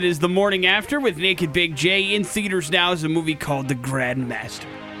It is The Morning After with Naked Big J. In theaters now is a movie called The Grandmaster.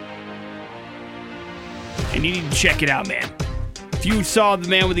 And you need to check it out, man. If you saw The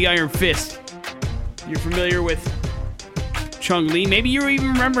Man with the Iron Fist, you're familiar with Chung Lee. Maybe you even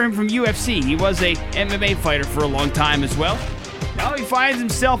remember him from UFC. He was a MMA fighter for a long time as well. Now he finds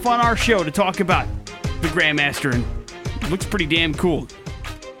himself on our show to talk about The Grandmaster, and it looks pretty damn cool.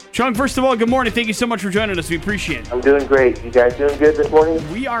 Chung, first of all, good morning. Thank you so much for joining us. We appreciate it. I'm doing great. You guys doing good this morning?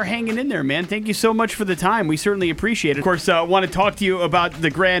 We are hanging in there, man. Thank you so much for the time. We certainly appreciate it. Of course, I want to talk to you about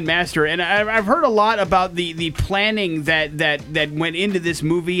The Grandmaster, and I've heard a lot about the planning that went into this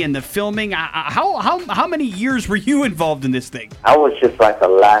movie and the filming. How many years were you involved in this thing? I was just like a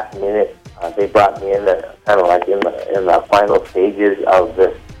last minute. They brought me in kind of like in the final stages of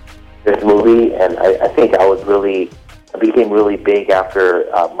this movie, and I think I became really big after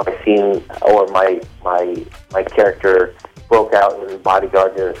my scene or my character broke out in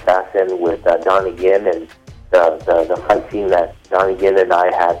Bodyguard and Assassin with Donnie Yen, and the fight scene that Donnie Yen and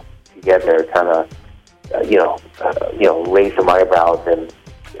I had together kind of raised some eyebrows, and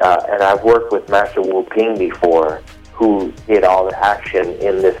I've worked with Master Wu Ping before, who did all the action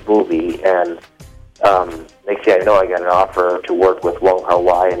in this movie, and next thing I know, I got an offer to work with Wong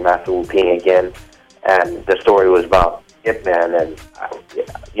Kar-wai and Master Wu Ping again. And the story was about Ip Man, and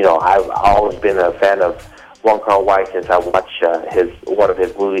I've always been a fan of Wong Kar-wai since I watched one of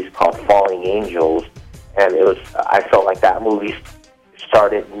his movies called Falling Angels, and I felt like that movie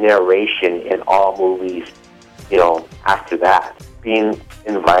started narration in all movies. After that, being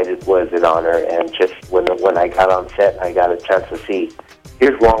invited was an honor, and just when I got on set, I got a chance to see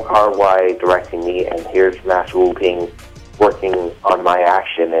here's Wong Kar-wai directing me, and here's Master Wu Ping working on my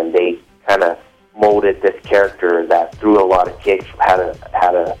action, and they kind of molded this character that threw a lot of kicks, had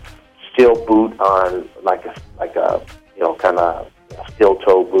a steel boot on, like a kind of steel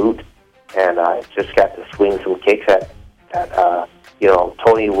toe boot, and I just got to swing some kicks at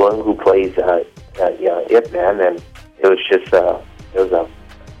Tony Leung, who plays Ip Man, and it was just it was an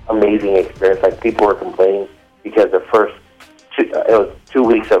amazing experience. Like, people were complaining because it was 2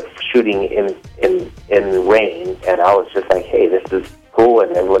 weeks of shooting in rain, and I was just like, hey, this is cool,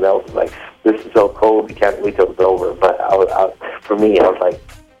 and everyone else was like, this is so cold, we can't wait till it's over. But for me, I was like,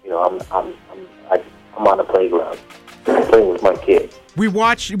 I'm on a playground playing with my kids. We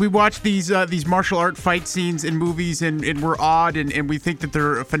watch these martial art fight scenes in movies, and we're awed, and we think that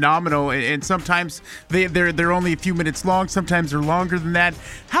they're phenomenal. And sometimes they're only a few minutes long. Sometimes they're longer than that.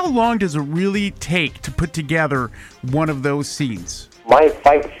 How long does it really take to put together one of those scenes? My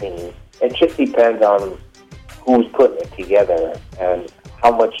fight scene, it just depends on who's putting it together and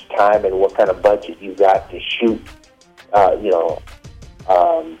how much time and what kind of budget you got to shoot, a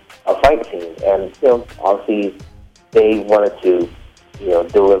fight scene. And obviously, they wanted to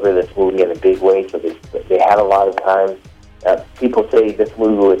deliver this movie in a big way, so they had a lot of time. People say this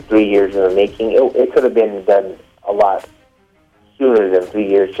movie was 3 years in the making. It could have been done a lot sooner than 3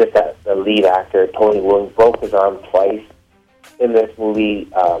 years. Just that the lead actor, Tony Leung, broke his arm twice in this movie.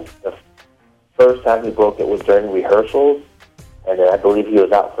 The first time he broke it was during rehearsals, and then I believe he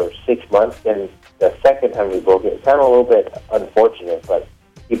was out for 6 months. And the second time he broke it, it's kind of a little bit unfortunate, but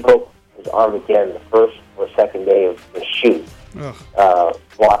he broke his arm again the first or second day of the shoot.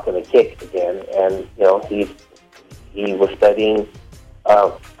 Blocking a kick again, and he was studying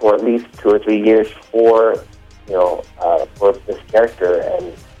for at least 2 or 3 years for this character,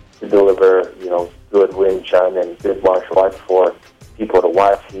 and to deliver good Wing Chun and good martial arts for people to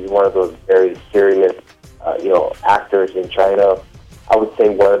watch. He's one of those very serious actors in China. I would say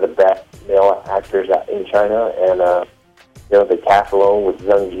one of the best male actors in China, and the cast alone with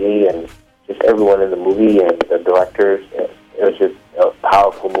Zhang Ji and just everyone in the movie and the directors. It was just a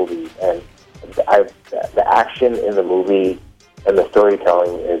powerful movie, and the action in the movie and the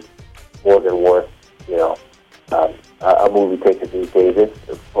storytelling is more than worth, a movie ticket these days.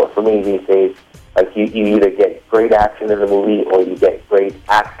 For me these days, like you either get great action in the movie or you get great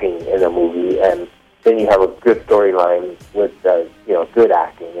acting in the movie, and then you have a good storyline with good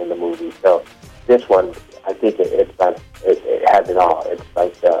acting in the movie. So this one, I think it has it all. It's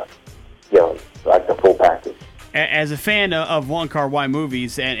like like the full package. As a fan of Wong Kar-wai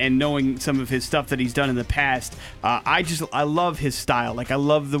movies and knowing some of his stuff that he's done in the past, I love his style. Like, I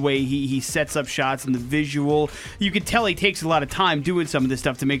love the way he sets up shots and the visual. You can tell he takes a lot of time doing some of this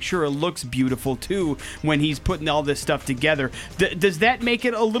stuff to make sure it looks beautiful, too, when he's putting all this stuff together. Does that make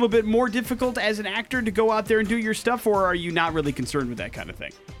it a little bit more difficult as an actor to go out there and do your stuff, or are you not really concerned with that kind of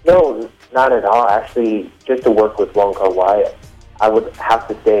thing? No, not at all. Actually, just to work with Wong Kar-wai, I would have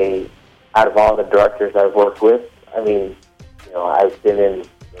to say, out of all the directors I've worked with, I mean, I've been in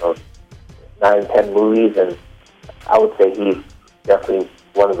 9, 10 movies, and I would say he's definitely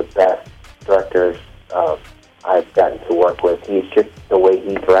one of the best directors I've gotten to work with. He's just the way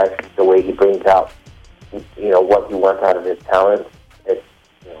he directs, the way he brings out, what he wants out of his talent.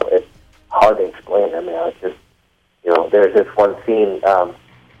 It's hard to explain. I mean, it's just, there's this one scene.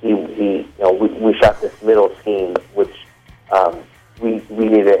 We shot this middle scene, which we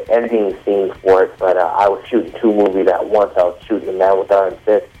needed an ending scene for it, but I was shooting 2 movies at once. I was shooting The Man with Iron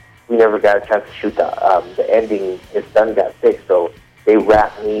Fist. We never got a chance to shoot the ending. His son got sick, so they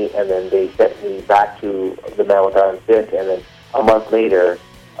wrapped me, and then they sent me back to The Man with Iron Fist, and then a month later,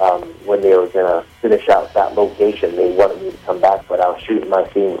 when they were going to finish out that location, they wanted me to come back, but I was shooting my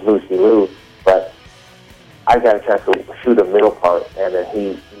scene with Lucy Liu, but I got a chance to shoot a middle part, and then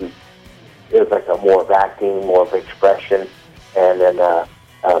it was like a more of acting, more of expression, and then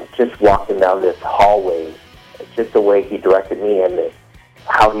just walking down this hallway, just the way he directed me and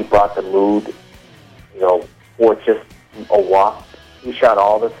how he brought the mood, for just a walk. He shot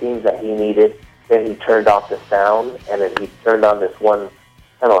all the scenes that he needed, then he turned off the sound, and then he turned on this one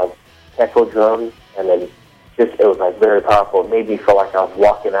kind of like echo drum, and then it was like very powerful. It made me feel like I was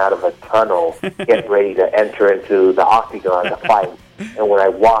walking out of a tunnel, getting ready to enter into the octagon to fight. And when I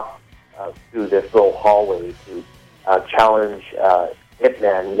walked through this little hallway to challenge Ip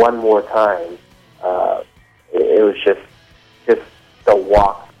Man one more time, it was just the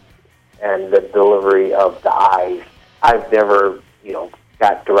walk and the delivery of the eyes. I've never,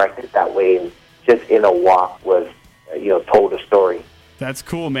 got directed that way, and just in a walk was, told a story. That's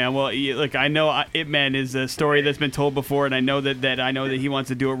cool, man. Well, look, I know Ip Man is a story that's been told before, and I know that he wants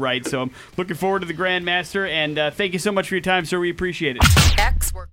to do it right. So I'm looking forward to the Grandmaster, and thank you so much for your time, sir. We appreciate it.